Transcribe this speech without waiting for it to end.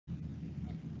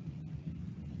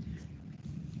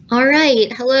All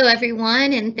right, hello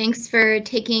everyone, and thanks for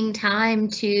taking time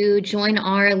to join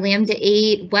our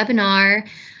Lambda8 webinar.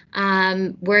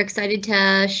 We're excited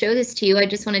to show this to you. I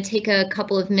just want to take a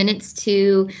couple of minutes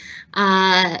to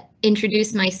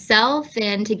introduce myself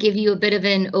and to give you a bit of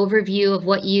an overview of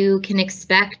what you can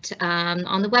expect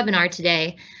on the webinar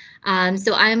today.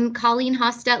 So I'm Colleen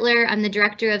Hostetler. I'm the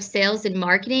Director of Sales and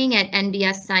Marketing at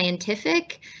NBS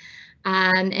Scientific.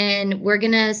 And we're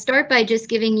going to start by just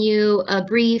giving you a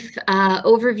brief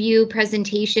overview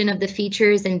presentation of the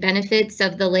features and benefits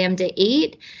of the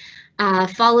Lambda8,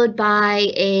 followed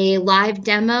by a live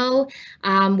demo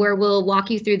where we'll walk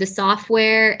you through the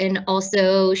software and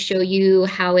also show you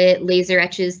how it laser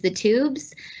etches the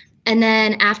tubes. And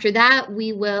then after that,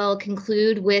 we will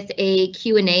conclude with a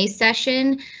Q&A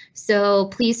session. So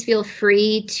please feel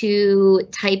free to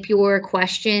type your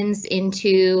questions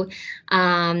into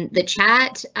the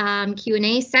chat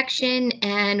Q&A section,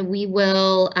 and we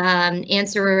will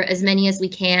answer as many as we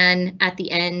can at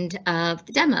the end of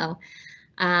the demo.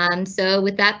 So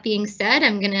with that being said,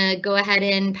 I'm going to go ahead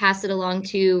and pass it along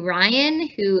to Ryan,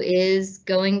 who is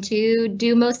going to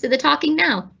do most of the talking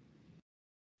now.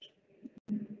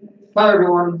 Hi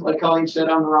everyone, like Colleen said,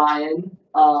 I'm Ryan.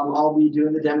 I'll be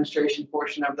doing the demonstration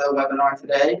portion of the webinar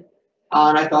today.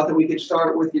 And I thought that we could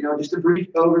start with, just a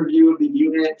brief overview of the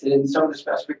unit and some of the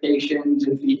specifications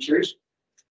and features.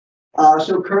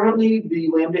 So currently the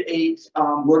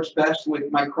Lambda8 works best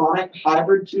with micronic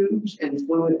hybrid tubes and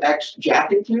fluid X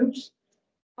jacket tubes.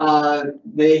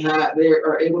 They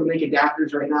are able to make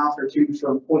adapters right now for tubes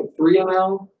from 0.3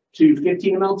 ml to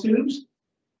 15 ml tubes.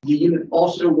 The unit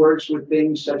also works with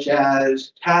things such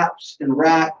as taps and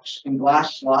racks and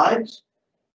glass slides,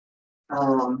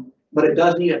 but it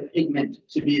does need a pigment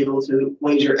to be able to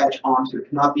laser etch onto. It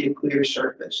cannot be a clear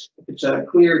surface. If it's a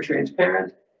clear,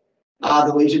 transparent,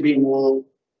 the laser beam will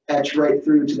etch right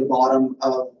through to the bottom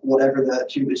of whatever the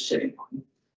tube is sitting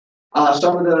on.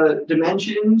 Some of the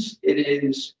dimensions, it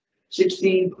is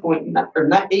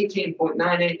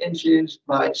 18.98 inches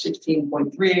by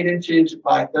 16.38 inches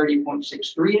by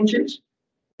 30.63 inches.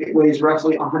 It weighs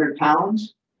roughly 100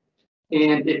 pounds,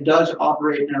 and it does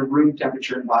operate in a room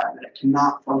temperature environment. It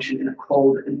cannot function in a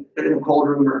cold room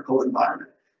or a cold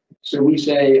environment. So we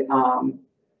say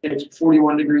it's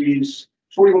 41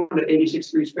 to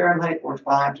 86 degrees Fahrenheit or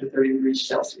 5 to 30 degrees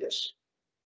Celsius.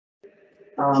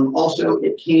 Also,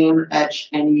 it can etch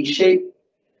any shape,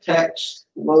 text,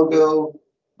 logo,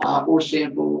 or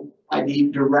sample ID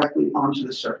directly onto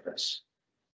the surface.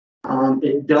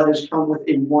 It does come with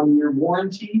a 1-year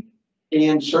warranty,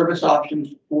 and service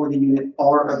options for the unit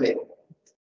are available.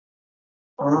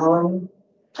 And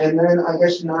then I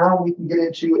guess now we can get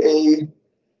into a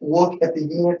look at the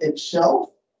unit itself.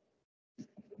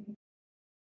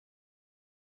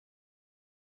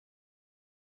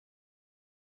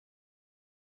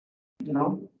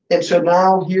 And so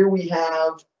now here we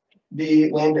have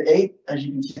the Lambda8, as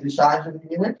you can see the size of the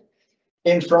unit.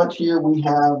 In front here we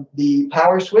have the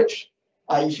power switch.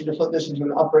 You should just put this into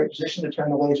an upright position to turn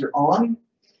the laser on.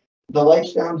 The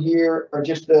lights down here are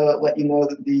just to let you know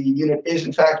that the unit is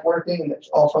in fact working and it's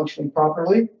all functioning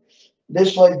properly.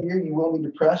 This light here you will need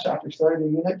to press after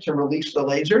starting the unit to release the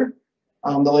laser.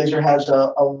 The laser has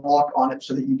a lock on it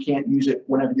so that you can't use it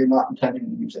whenever you're not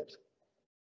intending to use it.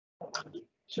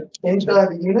 So inside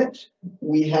the unit,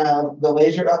 we have the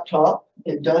laser up top.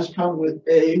 It does come with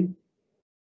a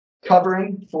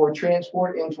covering for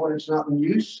transport and for when it's not in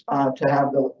use to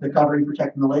have the covering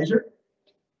protecting the laser.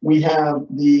 We have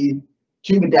the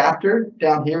tube adapter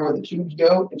down here where the tubes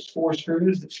go. It's 4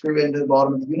 screws that screw into the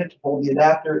bottom of the unit to hold the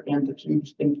adapter and the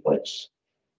tubes in place.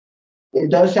 It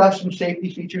does have some safety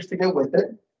features to go with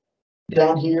it.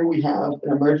 Down here, we have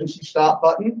an emergency stop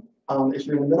button. If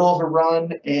you're in the middle of a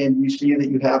run and you see that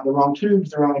you have the wrong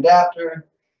tubes, the wrong adapter,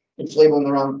 it's labeling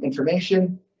the wrong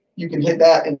information, you can hit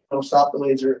that and it'll stop the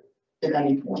laser at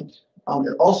any point.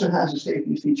 It also has a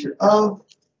safety feature of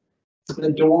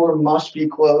the door must be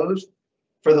closed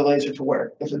for the laser to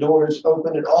work. If the door is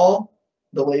open at all,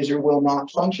 the laser will not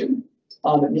function.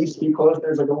 It needs to be closed.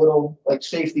 There's like a little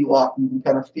safety lock you can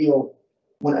kind of feel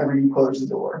whenever you close the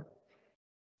door.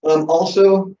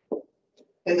 Also,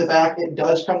 in the back, it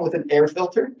does come with an air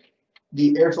filter.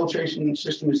 The air filtration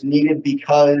system is needed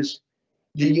because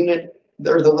the unit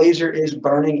or the laser is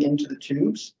burning into the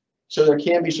tubes. So there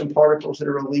can be some particles that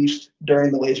are released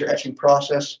during the laser etching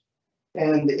process,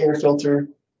 and the air filter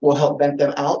will help vent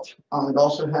them out. It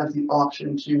also has the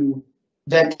option to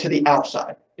vent to the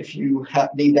outside if you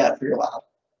need that for your lab.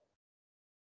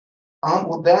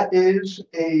 Well, that is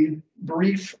a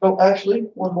brief, oh, actually,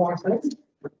 one more thing.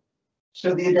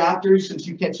 So the adapters, since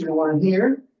you can't see the one in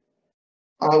here,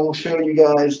 I will show you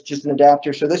guys just an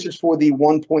adapter. So this is for the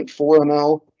 1.4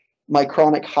 ml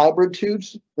micronic hybrid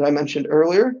tubes that I mentioned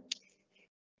earlier.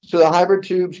 So the hybrid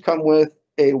tubes come with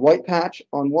a white patch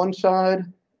on one side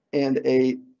and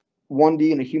a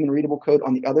 1D and a human readable code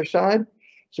on the other side.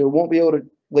 So it won't be able to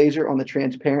laser on the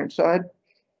transparent side.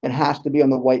 It has to be on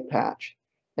the white patch.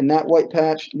 And that white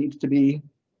patch needs to be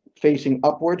facing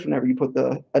upwards whenever you put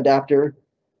the adapter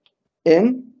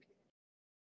in.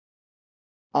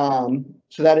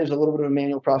 So that is a little bit of a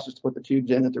manual process to put the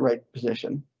tubes in at the right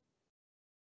position.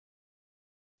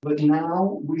 But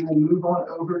now we will move on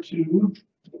over to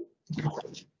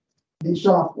the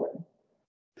software.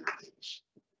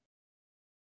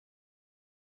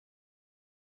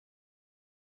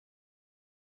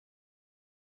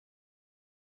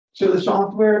 So the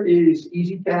software is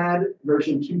EasyCAD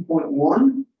version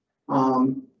 2.1.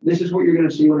 This is what you're going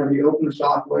to see whenever you open the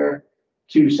software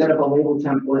to set up a label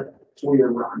template for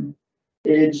your run.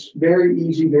 It's very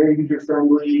easy, very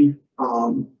user-friendly,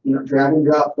 drag and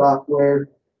drop software.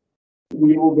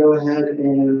 We will go ahead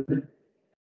and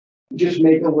just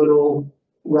make a little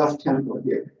rough template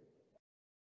here.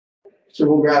 So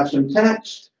we'll grab some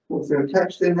text, we'll throw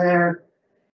text in there.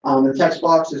 The text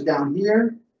box is down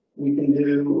here. We can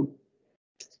do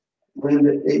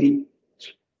Lambda8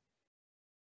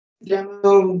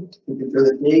 demo. We can throw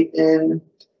the date in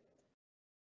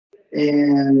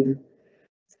and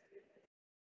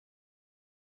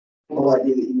the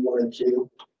ID that you wanted to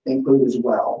include as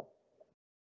well.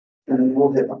 And then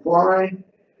we'll hit apply.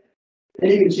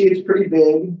 And you can see it's pretty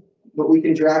big, but we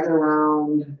can drag it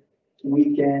around.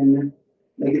 We can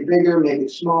make it bigger, make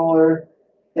it smaller.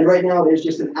 And right now there's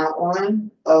just an outline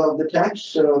of the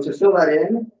text. So to fill that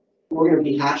in, we're going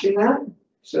to be hatching that.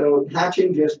 So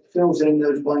hatching just fills in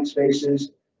those blank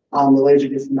spaces. The laser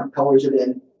just colors it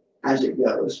in as it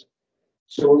goes.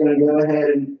 So we're going to go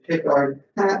ahead and pick our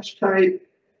hatch type.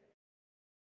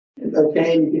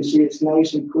 Okay, you can see it's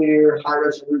nice and clear, high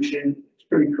resolution, it's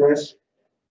pretty crisp.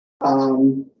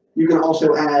 You can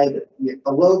also add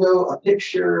a logo, a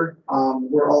picture.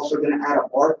 We're also going to add a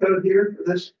barcode here for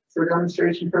this for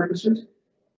demonstration purposes.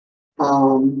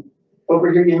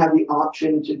 Over here you have the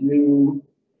option to do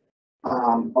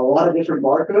a lot of different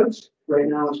barcodes. Right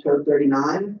now it's code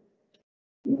 39.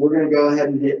 We're going to go ahead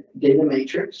and hit data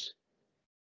matrix.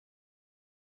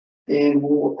 And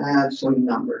we'll add some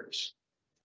numbers.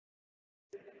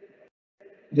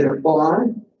 Hit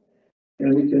apply,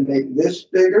 and we can make this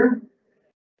bigger.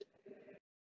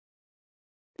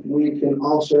 We can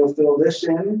also fill this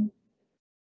in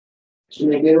to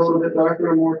make it a little bit darker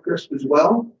and more crisp as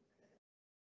well.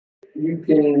 You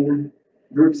can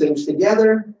group things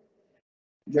together,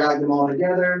 drag them all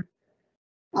together.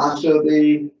 So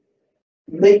the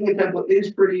making a template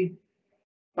is pretty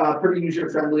user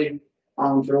friendly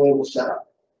for label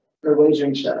setup or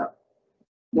lasering setup.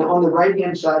 Now on the right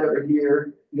hand side over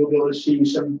here, you'll be able to see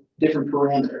some different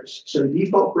parameters. So the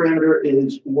default parameter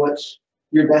is what's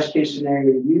your best case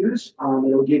scenario to use.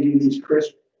 It'll give you these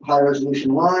crisp, high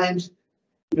resolution lines.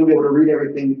 You'll be able to read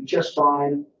everything just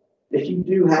fine. If you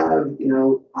do have,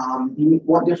 you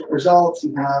want different results,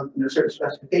 you have certain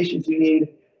specifications you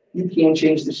need, you can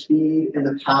change the speed and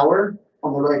the power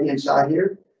on the right hand side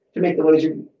here to make the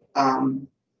laser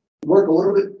work a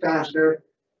little bit faster,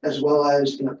 as well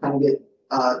as kind of get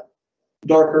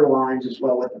darker lines as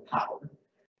well with the power.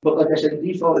 But like I said,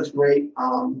 the default is great.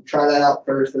 Try that out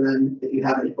first, and then if you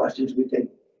have any questions, we can,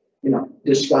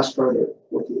 discuss further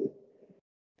with you.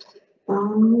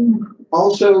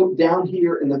 Also, down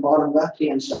here in the bottom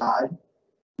left-hand side,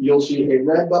 you'll see a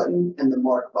red button and the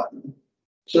mark button.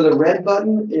 So the red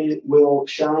button, it will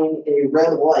shine a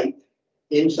red light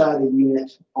inside the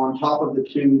unit on top of the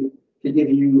tube to give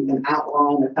you an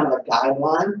outline, a kind of a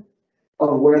guideline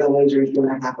of where the laser is going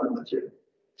to happen on the tube.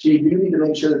 So you do need to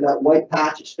make sure that that white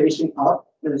patch is facing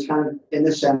up and it's kind of in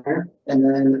the center, and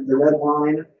then the red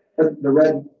line, or the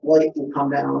red light will come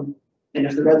down. And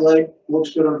if the red light looks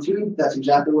good on the tube, that's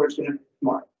exactly where it's going to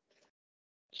mark.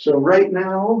 So right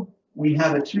now we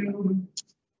have a tube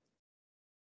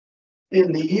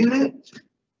in the unit.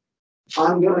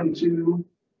 I'm going to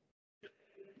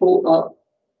pull up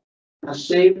a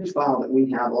saved file that we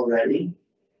have already.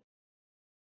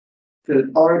 Because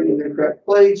it's already in the correct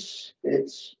place.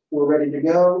 We're ready to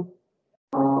go.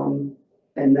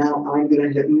 And now I'm going to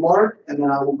hit mark, and then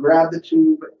I will grab the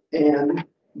tube and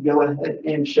go ahead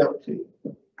and show it to you.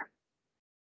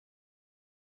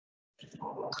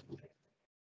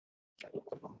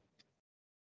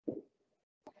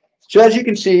 So as you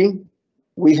can see,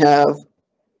 we have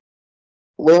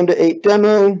Lambda8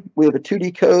 demo, we have a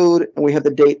 2D code, and we have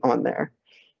the date on there.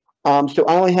 So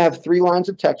I only have 3 lines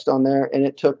of text on there, and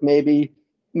it took maybe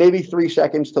 3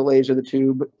 seconds to laser the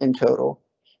tube in total.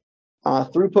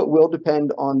 Throughput will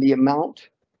depend on the amount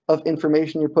of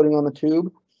information you're putting on the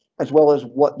tube, as well as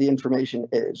what the information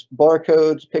is.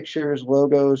 Barcodes, pictures,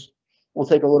 logos will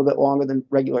take a little bit longer than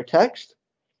regular text,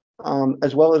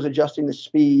 as well as adjusting the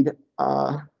speed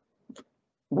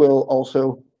will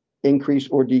also increase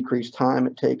or decrease time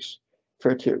it takes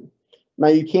for a tube. Now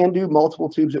you can do multiple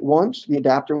tubes at once. The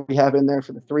adapter we have in there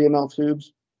for the 3 ml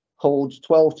tubes holds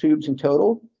 12 tubes in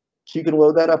total. So you can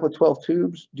load that up with 12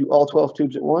 tubes, do all 12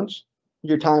 tubes at once.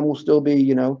 Your time will still be,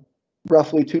 you know,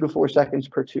 roughly 2 to 4 seconds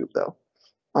per tube though.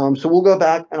 So we'll go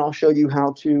back and I'll show you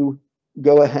how to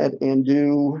go ahead and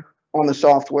do on the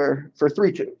software for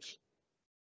 3 tubes.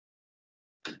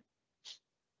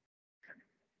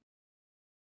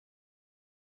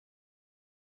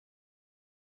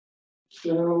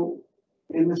 So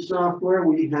in the software,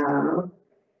 we have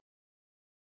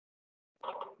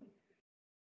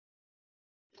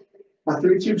a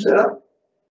 3-tube setup.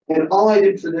 And all I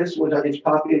did for this was I just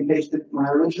copied and pasted my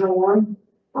original one.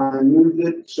 I moved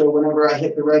it so whenever I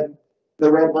hit the red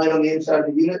light on the inside of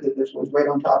the unit, that this was right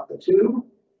on top of the tube.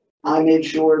 I made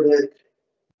sure that,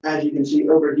 as you can see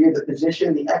over here, the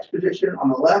position, the X position on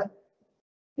the left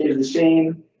is the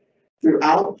same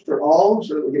throughout for all,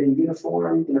 so that we're getting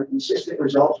uniform, you know, consistent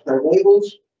results by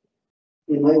labels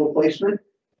in label placement.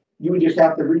 You would just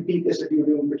have to repeat this if you were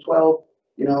doing for 12,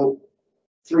 you know,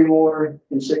 3 more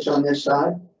and 6 on this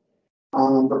side.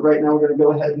 But right now we're going to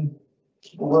go ahead and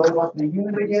load up the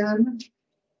unit again.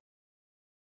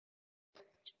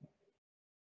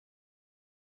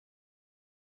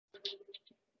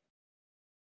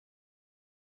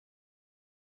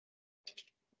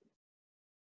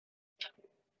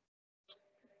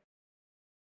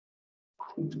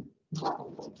 And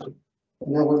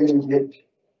then we're going to get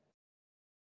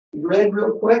red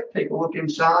real quick, take a look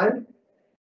inside.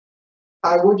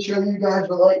 I would show you guys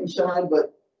the light inside,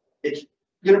 but it's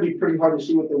going to be pretty hard to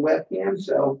see with the webcam,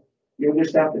 so you'll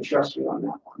just have to trust me on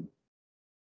that one.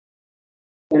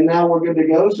 And now we're good to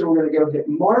go, so we're going to go hit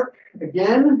mark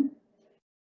again.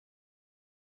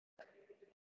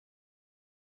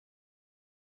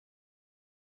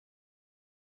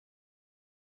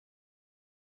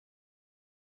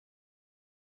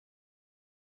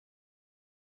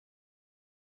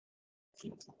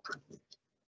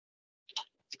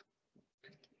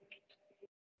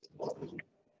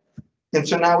 And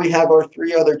so now we have our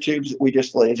 3 other tubes that we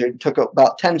just lasered. It took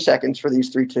about 10 seconds for these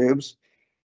 3 tubes.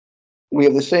 We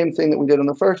have the same thing that we did on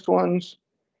the first ones.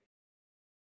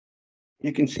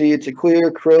 You can see it's a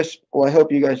clear, crisp. Well, I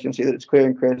hope you guys can see that it's clear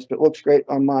and crisp. It looks great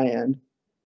on my end.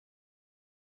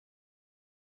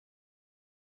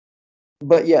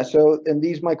 But yeah, so in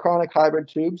these micronic hybrid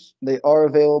tubes, they are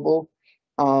available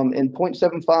in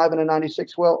 0.75 and a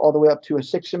 96 well, all the way up to a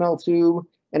 6 ml tube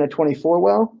and a 24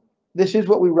 well. This is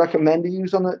what we recommend to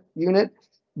use on the unit.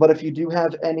 But if you do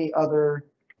have any other,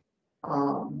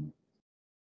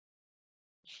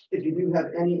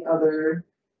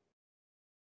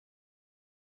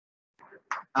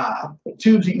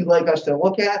 tubes that you'd like us to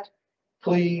look at,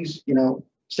 please, you know,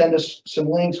 send us some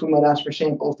links. We might ask for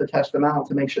samples to test them out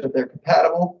to make sure that they're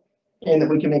compatible and that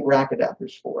we can make rack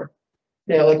adapters for.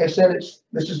 Yeah, like I said,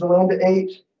 this is the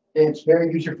Lambda8. It's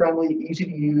very user-friendly, easy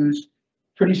to use,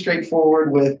 pretty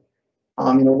straightforward with,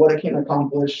 you know, what it can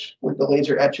accomplish with the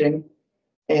laser etching.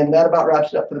 And that about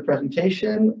wraps it up for the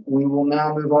presentation. We will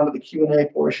now move on to the Q&A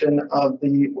portion of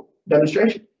the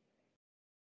demonstration.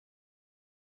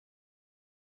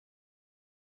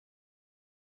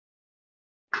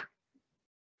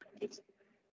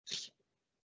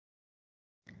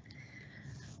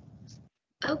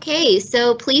 Okay,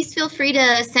 so please feel free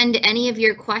to send any of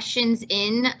your questions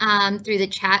in through the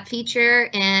chat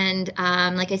feature, and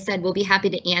like I said, we'll be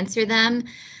happy to answer them.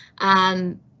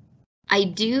 I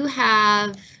do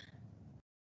have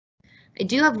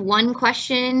one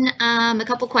question, a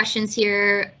couple questions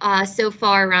here so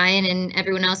far, Ryan, and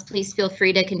everyone else, please feel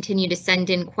free to continue to send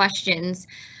in questions.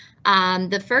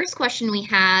 The first question we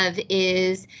have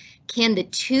is, can the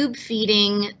tube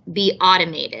feeding be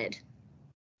automated?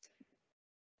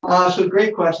 So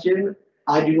great question.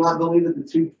 I do not believe that the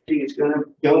tube feeding is going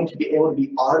to be able to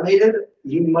be automated.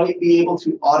 You might be able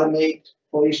to automate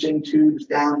placing tubes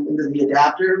down into the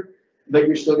adapter, but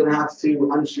you're still going to have to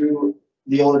unscrew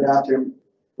the old adapter and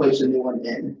place a new one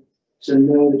in. So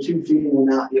no, the tube feeding will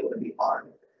not be able to be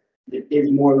automated. It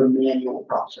is more of a manual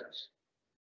process.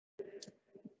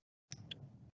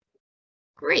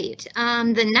 Great.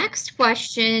 The next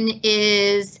question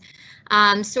is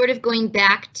sort of going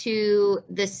back to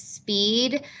the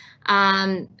speed.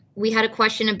 we had a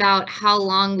question about how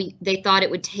long they thought it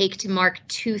would take to mark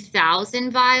 2,000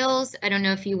 vials. I don't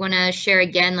know if you want to share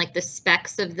again, like the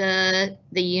specs of the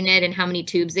unit and how many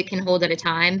tubes it can hold at a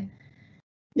time.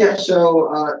 Yeah,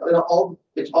 so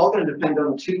it's all going to depend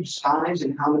on the tube size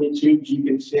and how many tubes you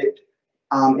can fit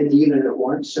in the unit at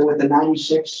once. So with the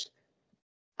 96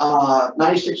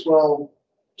 well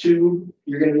tube,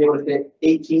 you're going to be able to fit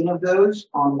 18 of those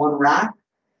on one rack.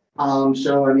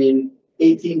 So I mean,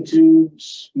 18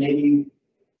 tubes, maybe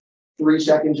 3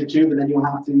 seconds a tube, and then you'll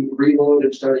have to reload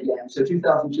and start again. So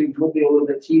 2,000 tubes would be a little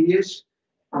bit tedious,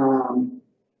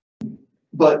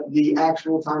 but the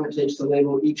actual time it takes to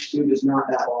label each tube is not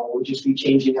that long. We'll just be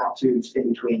changing out tubes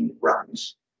in between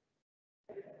runs.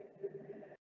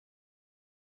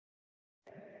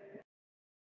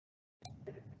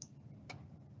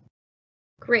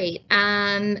 Great.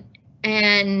 And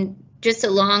just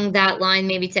along that line,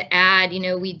 maybe to add,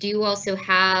 we do also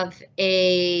have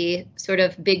a sort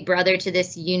of big brother to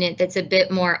this unit that's a bit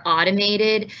more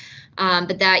automated,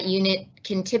 but that unit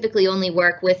can typically only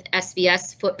work with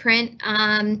SVS footprint,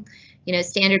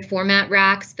 standard format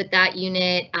racks, but that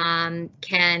unit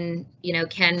can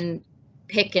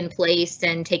pick and place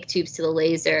and take tubes to the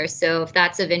laser. So if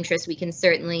that's of interest, we can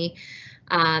certainly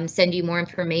send you more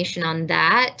information on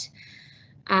that.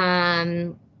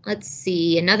 Let's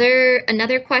see,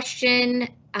 another question.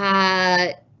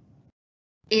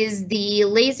 Is the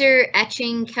laser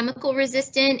etching chemical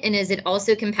resistant, and is it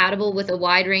also compatible with a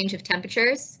wide range of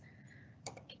temperatures?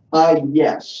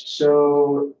 Yes,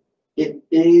 so it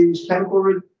is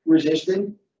chemical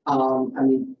resistant. I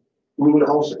mean, we would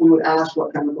ask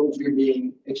what chemicals you're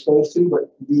being exposed to,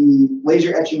 but the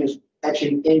laser etching is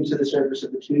etching into the surface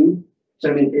of the tube. So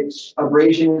I mean, it's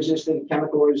abrasion resistant,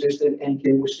 chemical resistant, and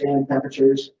can withstand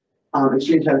temperatures,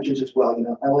 extreme temperatures as well.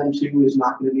 LN2 is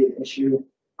not going to be an issue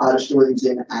to store these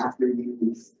in after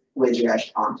you've laser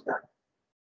etched onto them.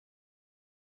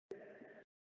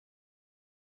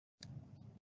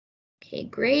 Okay,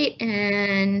 great.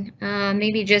 And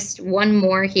maybe just one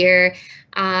more here.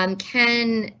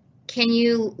 Can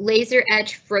you laser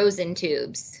etch frozen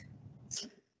tubes?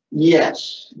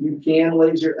 Yes, you can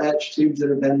laser etch tubes that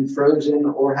have been frozen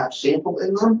or have sample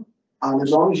in them.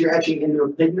 As long as you're etching into a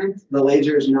pigment, the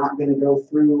laser is not going to go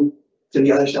through to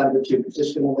the other side of the tube. It's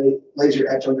just going to laser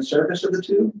etch on the surface of the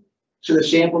tube. So the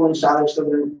sample inside is still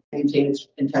going to maintain its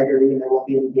integrity, and there won't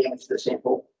be any damage to the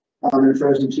sample. And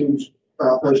frozen tubes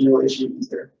pose no issue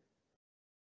either.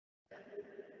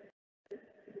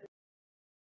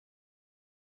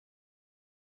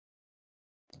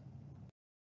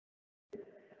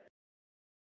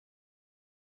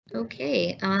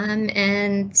 Okay,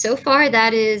 and so far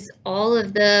that is all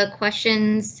of the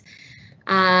questions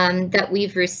that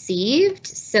we've received.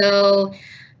 So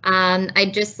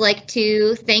I'd just like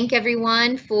to thank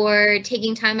everyone for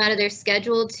taking time out of their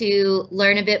schedule to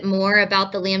learn a bit more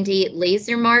about the Lambda8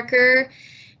 Laser Marker.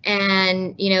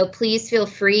 And, please feel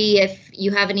free if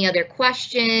you have any other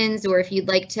questions or if you'd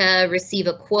like to receive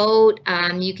a quote,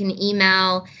 you can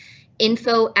email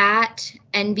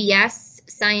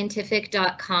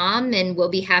info@nbsscientific.com, and we'll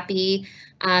be happy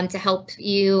to help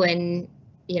you and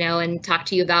talk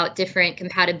to you about different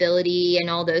compatibility and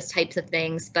all those types of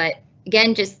things. But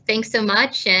again, just thanks so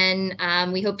much, and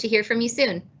we hope to hear from you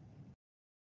soon.